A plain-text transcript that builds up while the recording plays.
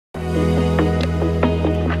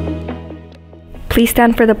Please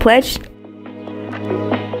stand for the pledge.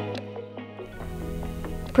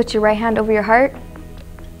 Put your right hand over your heart.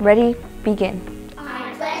 Ready, begin.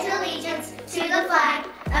 I pledge allegiance to the flag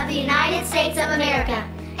of the United States of America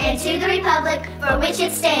and to the republic for which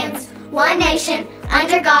it stands, one nation,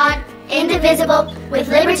 under God, indivisible, with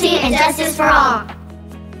liberty and justice for all.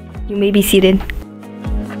 You may be seated.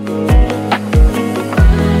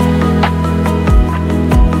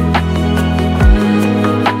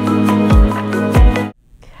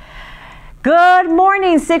 Good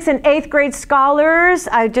morning, 6th and 8th grade scholars.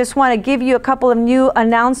 I just want to give you a couple of new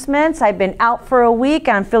announcements. I've been out for a week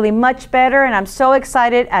and I'm feeling much better, and I'm so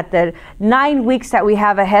excited at the 9 weeks that we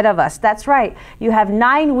have ahead of us. That's right, you have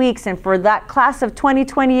 9 weeks, and for that class of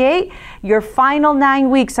 2028, your final 9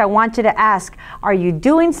 weeks, I want you to ask, are you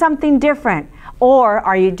doing something different? Or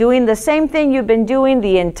are you doing the same thing you've been doing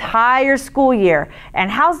the entire school year? And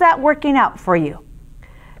how's that working out for you?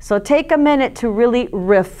 So take a minute to really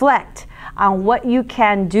reflect on what you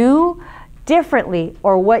can do differently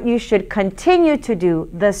or what you should continue to do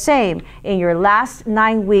the same in your last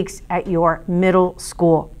 9 weeks at your middle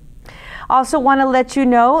school. Also want to let you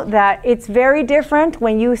know that it's very different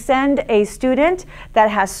when you send a student that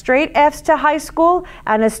has straight F's to high school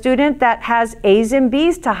and a student that has A's and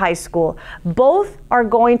B's to high school. Both are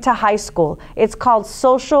going to high school. It's called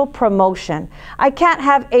social promotion. I can't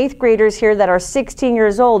have 8th graders here that are 16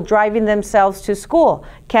 years old driving themselves to school.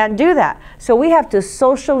 Can't do that. So we have to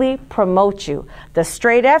socially promote you, the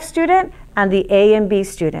straight F student and the A and B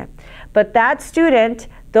student. But that student,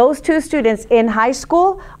 those two students in high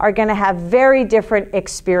school are going to have very different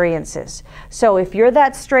experiences. So if you're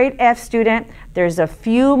that straight F student, there's a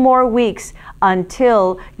few more weeks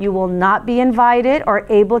until you will not be invited or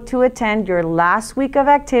able to attend your last week of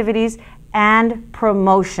activities and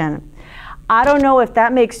promotion. I don't know if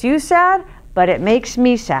that makes you sad, but it makes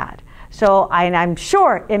me sad. So I'm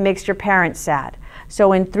sure it makes your parents sad.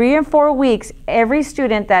 So in 3 and 4 weeks, every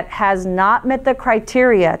student that has not met the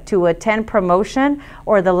criteria to attend promotion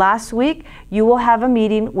or the last week, you will have a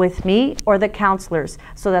meeting with me or the counselors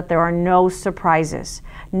so that there are no surprises.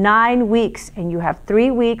 9 weeks, and you have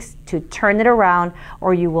 3 weeks to turn it around,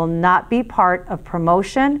 or you will not be part of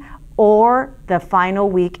promotion or the final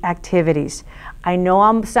week activities. I know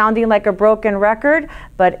I'm sounding like a broken record,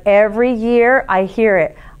 but every year I hear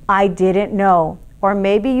it. I didn't know. Or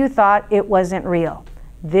maybe you thought it wasn't real.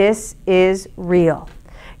 This is real.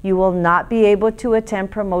 You will not be able to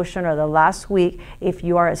attend promotion or the last week if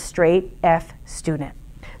you are a straight F student.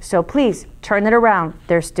 So please turn it around.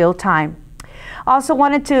 There's still time. Also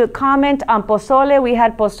wanted to comment on pozole. We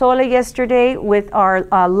had pozole yesterday with our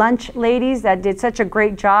lunch ladies that did such a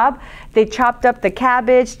great job. They chopped up the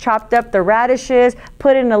cabbage, chopped up the radishes,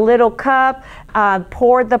 put in a little cup,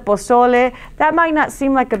 poured the pozole. That might not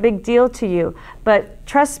seem like a big deal to you, but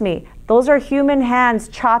trust me, those are human hands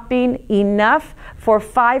chopping enough for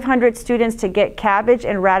 500 students to get cabbage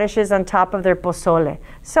and radishes on top of their pozole.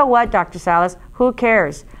 So what, Dr. Salas? Who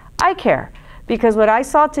cares? I care. Because what I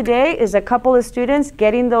saw today is a couple of students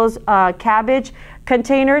getting those cabbage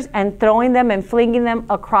containers and throwing them and flinging them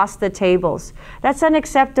across the tables. That's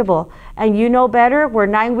unacceptable. And you know better, we're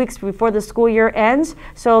 9 weeks before the school year ends,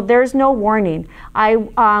 so there's no warning. I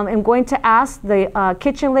am going to ask the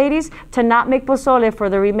kitchen ladies to not make pozole for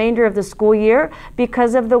the remainder of the school year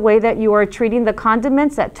because of the way that you are treating the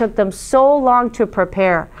condiments that took them so long to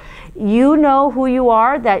prepare. You know who you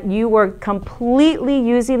are, that you were completely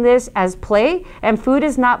using this as play, and food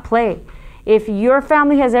is not play. If your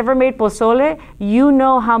family has ever made pozole, you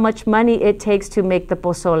know how much money it takes to make the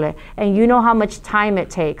pozole, and you know how much time it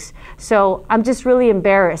takes. So I'm just really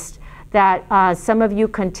embarrassed that some of you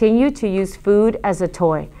continue to use food as a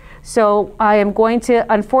toy. So I am going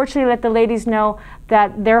to unfortunately let the ladies know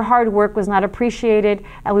that their hard work was not appreciated,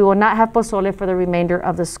 and we will not have pozole for the remainder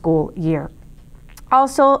of the school year.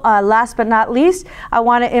 Also, last but not least, I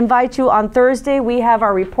want to invite you on Thursday. We have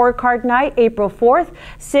our report card night, April 4th.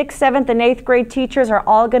 6th, 7th, and 8th grade teachers are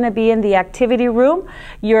all going to be in the activity room.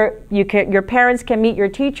 Your parents can meet your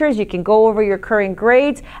teachers. You can go over your current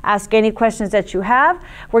grades, ask any questions that you have.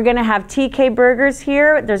 We're going to have TK Burgers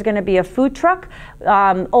here. There's going to be a food truck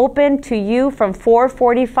open to you from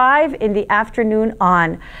 4:45 in the afternoon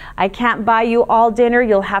on. I can't buy you all dinner.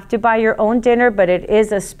 You'll have to buy your own dinner, but it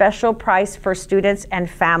is a special price for students and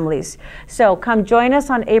families. So come join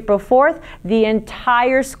us on April 4th. The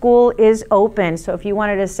entire school is open. So if you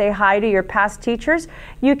wanted to say hi to your past teachers,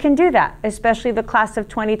 you can do that, especially the class of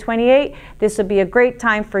 2028. This will be a great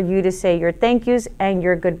time for you to say your thank yous and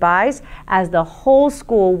your goodbyes, as the whole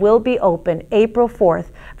school will be open April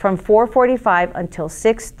 4th from 4:45 until until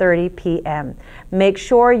 6:30 p.m. Make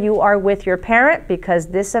sure you are with your parent because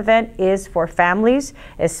this event is for families,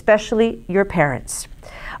 especially your parents.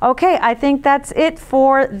 Okay, I think that's it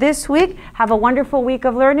for this week. Have a wonderful week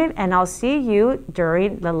of learning, and I'll see you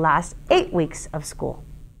during the last 8 weeks of school.